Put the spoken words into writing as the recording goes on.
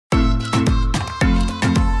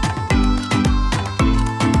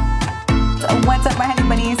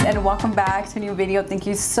and welcome back to a new video. Thank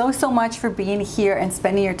you so much for being here and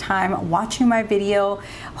spending your time watching my video.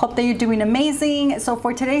 Hope that you're doing amazing. So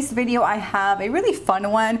for today's video, I have a really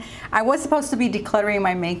fun one. I was supposed to be decluttering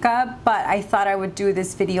my makeup, but I thought I would do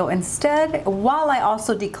this video instead while I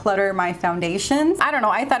also declutter my foundations. I don't know,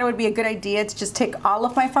 I thought it would be a good idea to just take all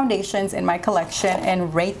of my foundations in my collection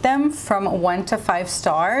and rate them from 1 to 5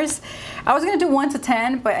 stars. I was gonna do 1 to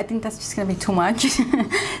 10, but I think that's just gonna be too much.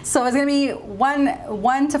 So it's gonna be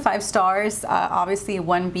one to 5 stars, obviously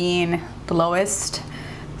 1 being the lowest,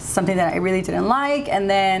 something that I really didn't like, and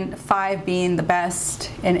then 5 being the best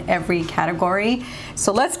in every category.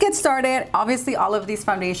 So let's get started. Obviously all of these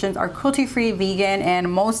foundations are cruelty-free, vegan,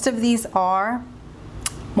 and most of these are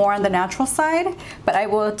more on the natural side, but I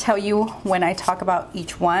will tell you when I talk about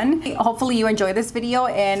each one. Hopefully you enjoy this video,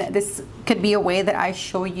 and this could be a way that I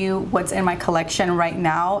show you what's in my collection right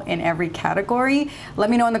now in every category. Let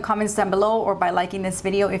me know in the comments down below, or by liking this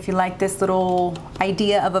video if you like this little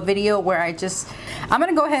idea of a video where I'm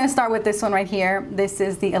gonna go ahead and start with this one right here. This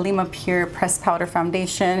is the Alima Pure Pressed Powder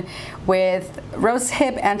Foundation with Rose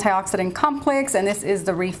Hip Antioxidant Complex, and this is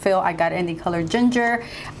the refill. I got it in the color Ginger.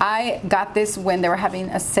 I got this when they were having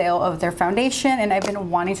a sale of their foundation, and I've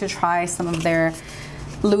been wanting to try some of their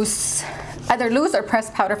either loose or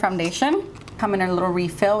pressed powder foundation. Come in a little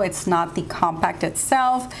refill. It's not the compact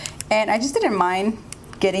itself, and I just didn't mind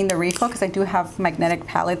getting the refill because I do have magnetic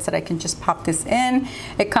palettes that I can just pop this in.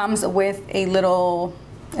 It comes with a little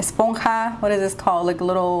esponja, what is this called, like a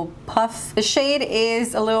little puff. The shade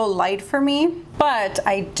is a little light for me, but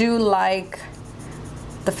I do like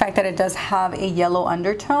the fact that it does have a yellow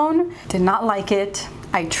undertone. Did not like it.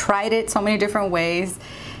 I tried it so many different ways.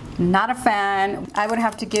 Not a fan. I would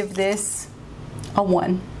have to give this a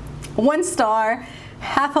 1 star,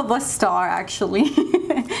 half of a star actually.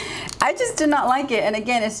 I just did not like it, and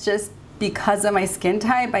again, it's just because of my skin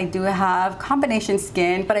type. I do have combination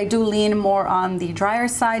skin, but I do lean more on the drier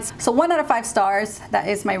side. So 1 out of 5 stars, that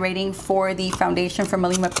is my rating for the foundation from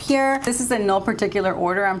Alima Pure. This is in no particular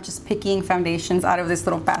order. I'm just picking foundations out of this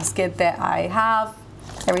little basket that I have.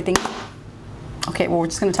 Everything. Okay, well, we're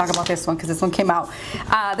just gonna talk about this one because this one came out.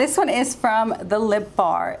 This one is from the Lip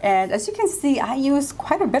Bar, and as you can see, I use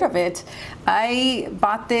quite a bit of it. I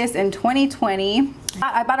bought this in 2020.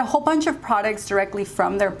 I bought a whole bunch of products directly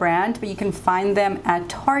from their brand, but you can find them at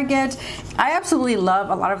Target. I absolutely love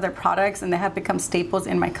a lot of their products, and they have become staples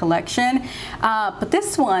in my collection. But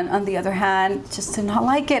this one, on the other hand, just did not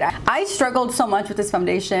like it. I struggled so much with this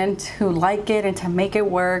foundation to like it and to make it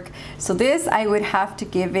work. So this, I would have to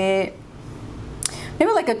give it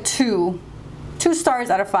maybe like a 2 stars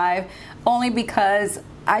out of 5, only because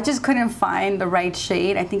I just couldn't find the right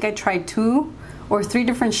shade. I think I tried 2 or 3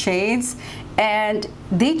 different shades, and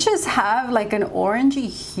they just have like an orangey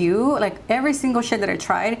hue. Like every single shade that I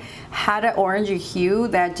tried had an orangey hue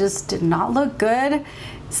that just did not look good,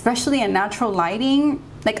 especially in natural lighting.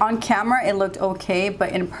 Like on camera it looked okay,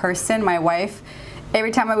 but in person, my wife,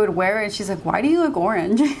 every time I would wear it, she's like, why do you look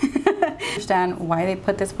orange? I understand why they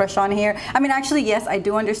put this brush on here. I mean, actually, yes, I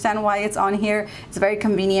do understand why it's on here. It's very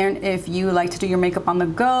convenient if you like to do your makeup on the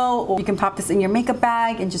go, or you can pop this in your makeup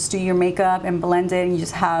bag and just do your makeup and blend it, and you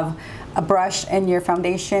just have a brush and your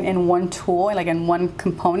foundation in one tool, like in one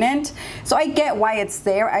component. So I get why it's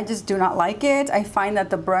there. I just do not like it. I find that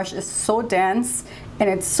the brush is so dense and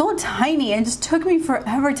it's so tiny, and it just took me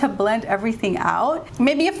forever to blend everything out.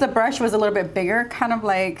 Maybe if the brush was a little bit bigger, kind of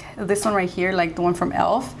like this one right here, like the one from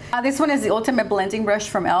e.l.f. This one is the ultimate blending brush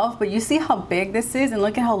from e.l.f., but you see how big this is, and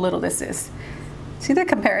look at how little this is. See the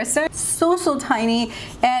comparison? So tiny,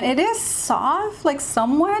 and it is soft, like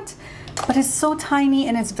somewhat, but it's so tiny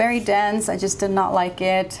and it's very dense. I just did not like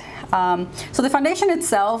it. So the foundation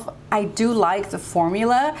itself, I do like the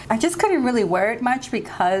formula. I just couldn't really wear it much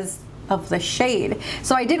because of the shade.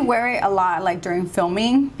 So I did wear it a lot, like during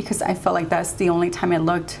filming, because I felt like that's the only time it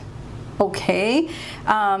looked okay.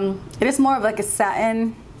 It is more of like a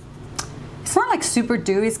satin. It's not like super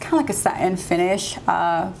dewy, it's kind of like a satin finish.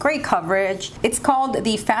 Great coverage. It's called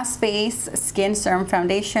the Fast Face Skin Serum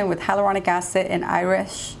Foundation with hyaluronic acid and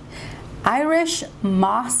Irish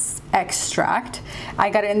moss extract. I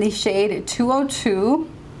got it in the shade 202.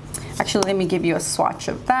 Actually, let me give you a swatch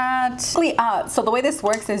of that. So the way this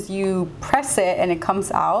works is you press it and it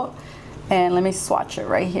comes out. And let me swatch it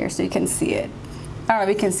right here so you can see it. I don't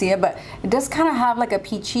know if you can see it, but it does kind of have like a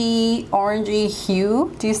peachy, orangey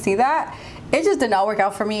hue. Do you see that? It just did not work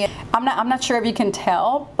out for me. I'm not sure if you can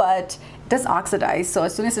tell, but it does oxidize. So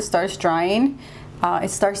as soon as it starts drying, it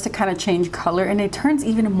starts to kind of change color and it turns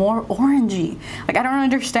even more orangey. Like, I don't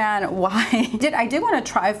understand why. I did want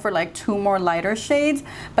to try for like 2 more lighter shades,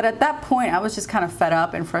 but at that point I was just kind of fed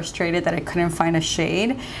up and frustrated that I couldn't find a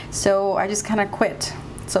shade, so I just kind of quit.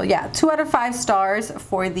 So yeah, 2 out of 5 stars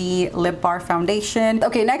for the Lip Bar foundation.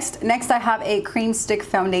 Okay, next I have a cream stick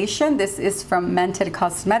foundation. This is from Mented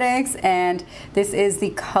Cosmetics, and this is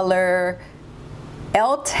the color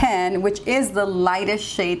L10, which is the lightest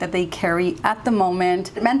shade that they carry at the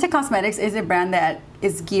moment. Mented Cosmetics is a brand that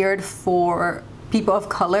is geared for people of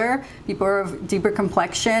color, people of deeper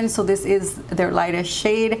complexion, so this is their lightest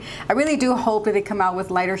shade. I really do hope that they come out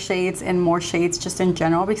with lighter shades and more shades just in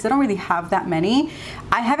general, because I don't really have that many.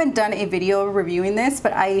 I haven't done a video reviewing this,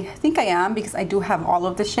 but I think I am, because I do have all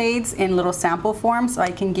of the shades in little sample form, so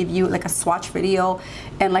I can give you like a swatch video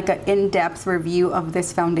and like an in-depth review of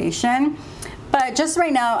this foundation. But just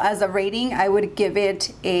right now, as a rating, I would give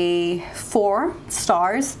it a 4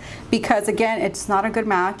 stars, because again, it's not a good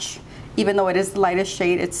match. Even though it is the lightest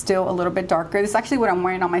shade, it's still a little bit darker. This is actually what I'm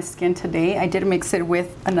wearing on my skin today. I did mix it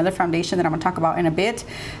with another foundation that I'm gonna talk about in a bit.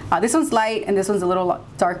 This one's light and this one's a little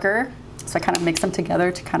darker. So I kind of mix them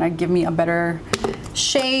together to kind of give me a better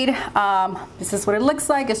shade. This is what it looks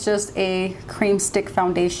like. It's just a cream stick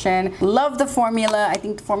foundation. Love the formula. I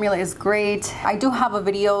think the formula is great. I do have a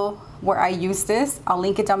video where I use this. I'll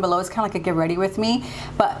link it down below. It's kind of like a get ready with me,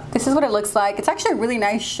 but this is what it looks like. It's actually a really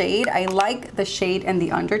nice shade. I like the shade and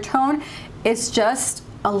the undertone. It's just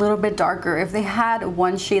a little bit darker. If they had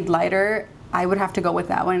 1 shade lighter, I would have to go with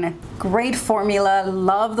that one. Great formula,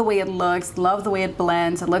 love the way it looks, love the way it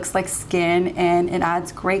blends. It looks like skin and it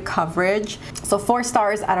adds great coverage. So 4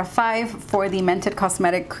 stars out of 5 for the Mented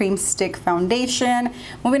Cosmetic Cream Stick Foundation.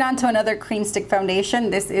 Moving on to another cream stick foundation.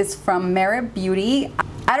 This is from Merit Beauty.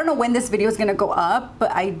 I don't know when this video is gonna go up, but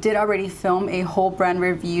I did already film a whole brand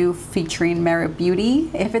review featuring Merit Beauty.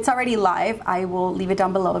 If it's already live, I will leave it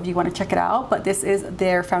down below if you wanna check it out, but this is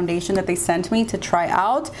their foundation that they sent me to try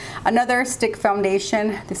out. Another stick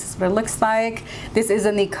foundation, this is what it looks like. This is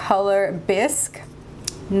in the color Bisque.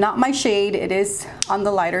 Not my shade, it is on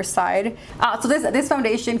the lighter side. So this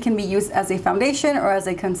foundation can be used as a foundation or as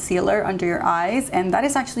a concealer under your eyes, and that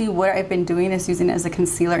is actually what I've been doing, is using it as a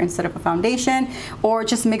concealer instead of a foundation, or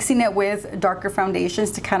just mixing it with darker foundations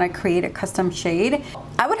to kind of create a custom shade.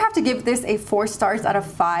 I would have to give this a 4 stars out of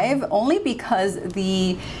 5, only because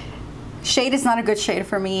the shade is not a good shade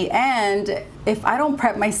for me, and if I don't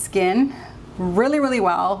prep my skin really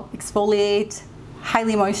well, exfoliate,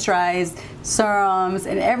 highly moisturized, serums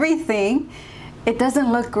and everything, it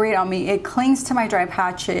doesn't look great on me. It clings to my dry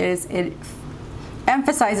patches, it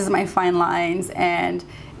emphasizes my fine lines, and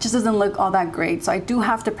just doesn't look all that great. So I do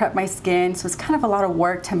have to prep my skin, so it's kind of a lot of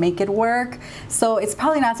work to make it work. So it's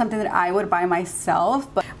probably not something that I would buy myself.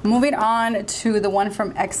 But moving on to the one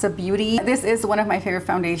from Exa Beauty. This is one of my favorite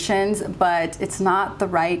foundations, but it's not the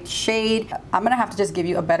right shade. I'm gonna have to just give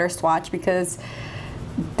you a better swatch, because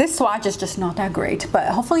this swatch is just not that great, but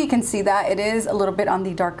hopefully you can see that it is a little bit on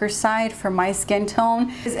the darker side for my skin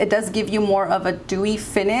tone. It does give you more of a dewy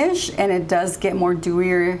finish, and it does get more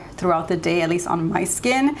dewier throughout the day, at least on my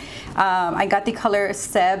skin. I got the color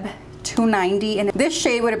Seb 290, and this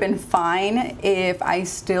shade would have been fine if I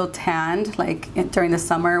still tanned like during the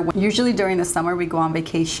summer. Usually during the summer we go on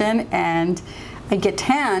vacation and I get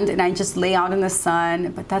tanned and I just lay out in the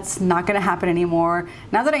sun, but that's not gonna happen anymore.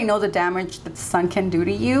 Now that I know the damage that the sun can do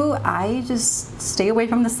to you, I just stay away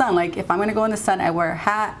from the sun. Like, if I'm gonna go in the sun, I wear a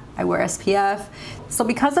hat, I wear SPF. So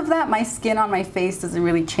because of that, my skin on my face doesn't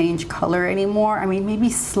really change color anymore. I mean, maybe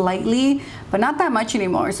slightly, but not that much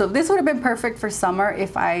anymore. So this would have been perfect for summer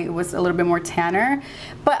if I was a little bit more tanner.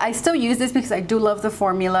 But I still use this because I do love the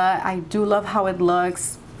formula. I do love how it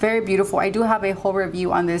looks. Very beautiful. I do have a whole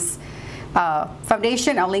review on this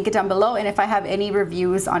foundation. I'll link it down below, and if I have any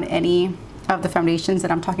reviews on any of the foundations that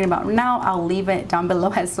I'm talking about now, I'll leave it down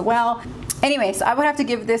below as well. Anyway, so I would have to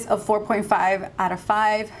give this a 4.5 out of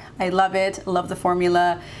 5. I love it, love the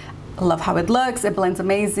formula, love how it looks, it blends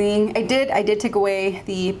amazing. I did take away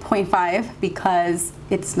the 0.5 because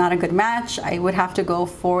it's not a good match. I would have to go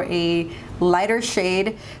for a lighter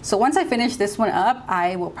shade. So once I finish this one up,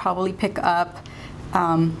 I will probably pick up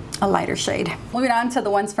a lighter shade. Moving on to the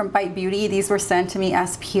ones from Bite Beauty. These were sent to me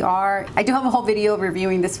as PR. I do have a whole video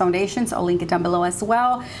reviewing this foundation, so I'll link it down below as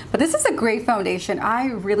well. But this is a great foundation.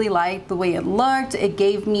 I really liked the way it looked. It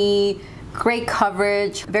gave me great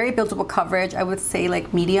coverage, very buildable coverage. I would say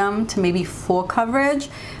like medium to maybe full coverage.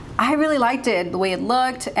 I really liked it, the way it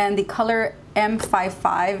looked, and the color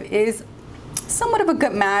M55 is somewhat of a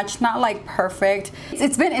good match, not like perfect.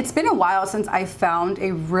 It's been a while since I found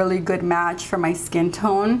a really good match for my skin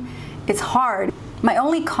tone, it's hard. My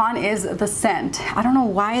only con is the scent. I don't know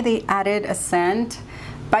why they added a scent.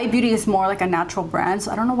 By Beauty is more like a natural brand,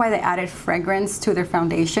 so I don't know why they added fragrance to their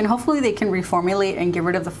foundation. Hopefully they can reformulate and get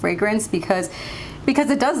rid of the fragrance because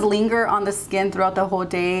it does linger on the skin throughout the whole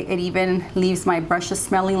day. It even leaves my brushes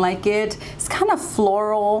smelling like it. It's kind of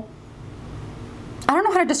floral. I don't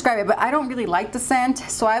know how to describe it, but I don't really like the scent,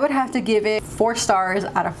 so I would have to give it 4 stars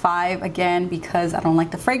out of 5, again, because I don't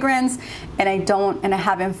like the fragrance, and I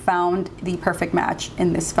haven't found the perfect match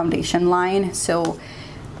in this foundation line. So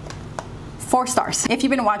 4 stars. If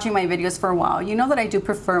you've been watching my videos for a while, you know that I do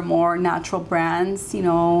prefer more natural brands, you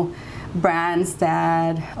know, brands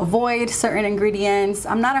that avoid certain ingredients.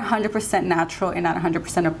 I'm not 100% natural and not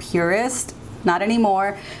 100% a purist, not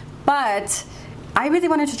anymore, but I really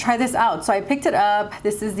wanted to try this out, so I picked it up.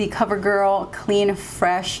 This is the Covergirl Clean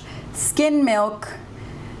Fresh Skin Milk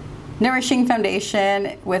Nourishing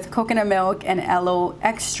Foundation with coconut milk and aloe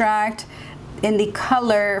extract in the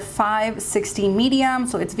color 516 medium.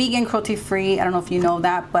 So it's vegan, cruelty free. I don't know if you know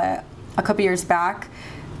that, but a couple years back,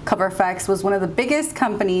 CoverFX was one of the biggest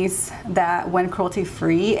companies that went cruelty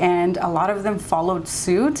free, and a lot of them followed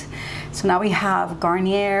suit. So now we have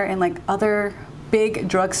Garnier and like other big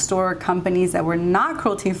drugstore companies that were not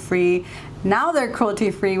cruelty free. Now they're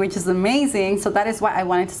cruelty free, which is amazing. So that is why I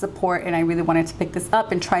wanted to support, and I really wanted to pick this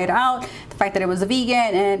up and try it out. The fact that it was a vegan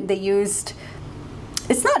and they used,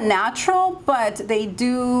 it's not natural, but they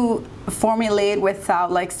do formulate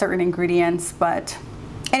without like certain ingredients. But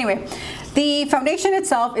anyway, the foundation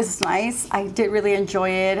itself is nice. I did really enjoy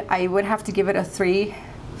it. I would have to give it a 3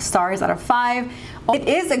 stars out of 5. It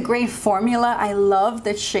is a great formula. I love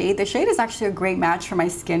the shade. The shade is actually a great match for my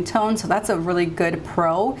skin tone, so that's a really good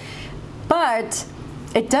pro. But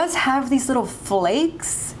it does have these little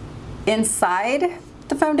flakes inside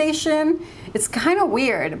the foundation. It's kind of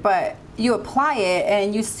weird, but you apply it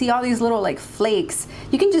and you see all these little like flakes.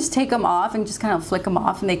 You can just take them off and just kind of flick them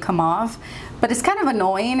off and they come off. But it's kind of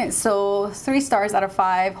annoying, so 3 stars out of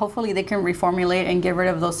 5. Hopefully they can reformulate and get rid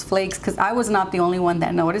of those flakes, because I was not the only one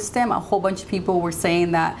that noticed them. A whole bunch of people were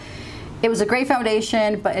saying that it was a great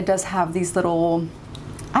foundation, but it does have these little,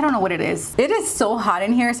 I don't know what it is. It is so hot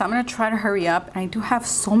in here, so I'm gonna try to hurry up. And I do have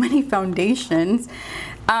so many foundations.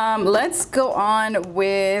 Let's go on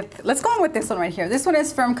with this one right here. This one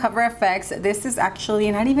is from CoverFX. This is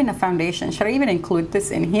actually not even a foundation. Should I even include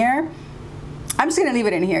this in here? I'm just gonna leave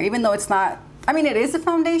it in here, even though it's not, I mean, it is a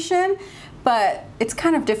foundation, but it's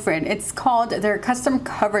kind of different. It's called their custom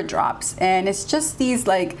cover drops, and it's just these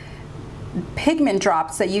like pigment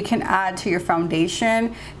drops that you can add to your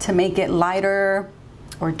foundation to make it lighter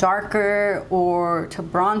or darker, or to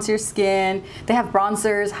bronze your skin. They have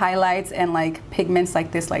bronzers, highlights, and like pigments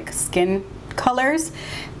like this, like skin colors.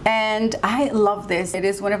 And I love this. It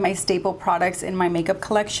is one of my staple products in my makeup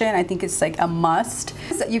collection. I think it's like a must.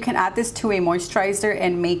 You can add this to a moisturizer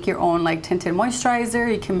and make your own like tinted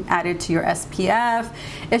moisturizer. You can add it to your SPF.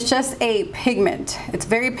 It's just a pigment. It's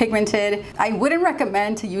very pigmented. I wouldn't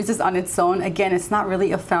recommend to use this on its own. Again, it's not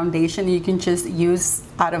really a foundation you can just use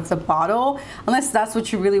out of the bottle, unless that's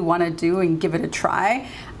what you really want to do and give it a try.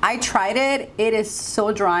 I tried it. It is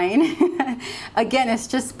so drying. Again, it's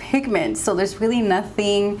just pigment, so there's really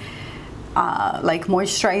nothing like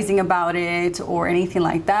moisturizing about it or anything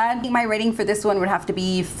like that. I think my rating for this one would have to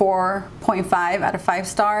be 4.5 out of 5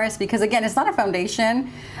 stars, because again, it's not a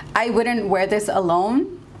foundation. I wouldn't wear this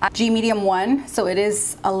alone. G medium 1, so it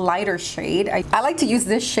is a lighter shade. I like to use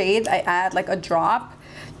this shade. I add like a drop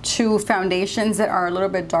to foundations that are a little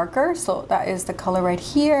bit darker. So that is the color right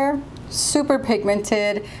here. Super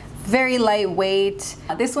pigmented, very lightweight.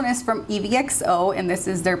 This one is from EVXO, and this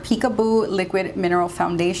is their Peekaboo Liquid Mineral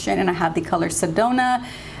Foundation, and I have the color Sedona.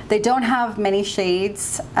 They don't have many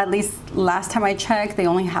shades. At least last time I checked, they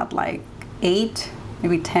only had like 8,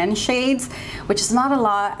 maybe 10 shades, which is not a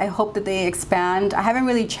lot. I hope that they expand. I haven't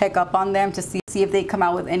really checked up on them to see if they come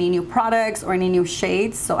out with any new products or any new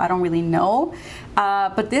shades, so I don't really know.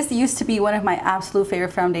 But this used to be one of my absolute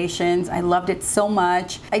favorite foundations. I loved it so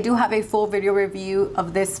much. I do have a full video review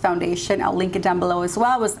of this foundation. I'll link it down below as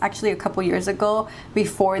well. It was actually a couple years ago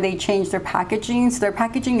before they changed their packaging. So their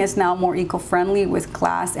packaging is now more eco-friendly with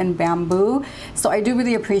glass and bamboo. So I do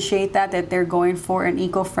really appreciate that they're going for an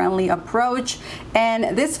eco-friendly approach.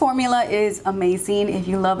 And this formula is amazing if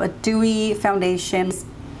you love a dewy foundation.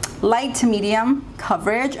 Light to medium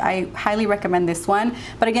coverage. I highly recommend this one,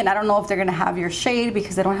 but again, I don't know if they're gonna have your shade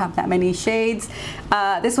because they don't have that many shades.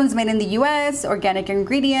 This one's made in the US, organic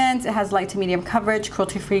ingredients. It has light to medium coverage,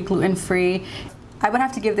 cruelty-free, gluten-free. I would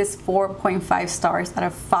have to give this 4.5 stars out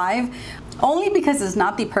of 5, only because it's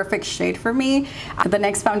not the perfect shade for me. The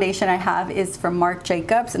next foundation I have is from Marc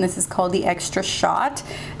Jacobs, and this is called the Extra Shot.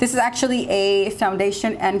 This is actually a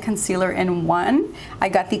foundation and concealer in one. I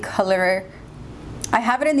got the color, I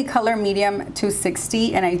have it in the color medium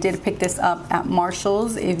 260, and I did pick this up at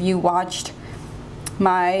Marshall's. If you watched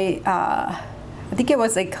my, I think it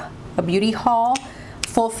was like a beauty haul,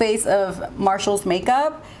 full face of Marshall's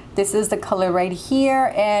makeup. This is the color right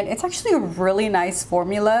here, and it's actually a really nice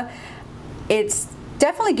formula. It's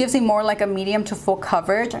definitely gives me more like a medium to full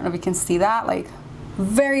coverage. I don't know if you can see that, like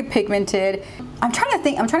very pigmented. I'm trying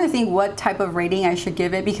to think what type of rating I should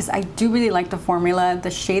give it, because I do really like the formula.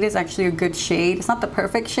 The shade is actually a good shade. It's not the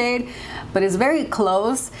perfect shade, but it's very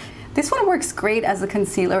close. This one works great as a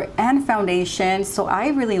concealer and foundation, so I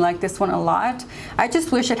really like this one a lot. I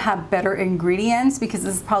just wish it had better ingredients, because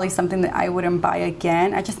this is probably something that I wouldn't buy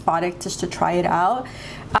again. I just bought it just to try it out.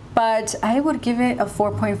 But I would give it a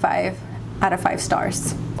 4.5 out of 5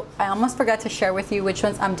 stars. I almost forgot to share with you which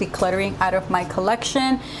ones I'm decluttering out of my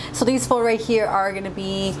collection. So these 4 right here are gonna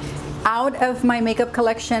be out of my makeup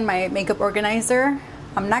collection, my makeup organizer.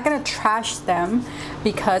 I'm not gonna trash them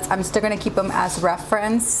because I'm still gonna keep them as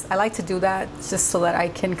reference. I like to do that just so that I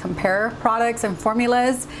can compare products and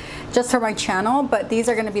formulas just for my channel, but these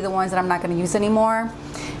are gonna be the ones that I'm not gonna use anymore.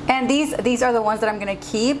 And these are the ones that I'm gonna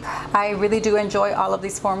keep. I really do enjoy all of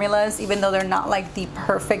these formulas, even though they're not like the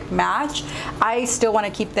perfect match. I still wanna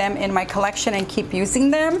keep them in my collection and keep using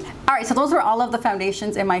them. All right, so those were all of the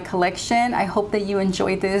foundations in my collection. I hope that you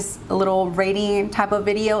enjoyed this little rating type of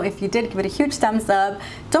video. If you did, give it a huge thumbs up.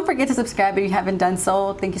 Don't forget to subscribe if you haven't done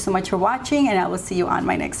so. Thank you so much for watching, and I will see you on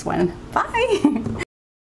my next one. Bye.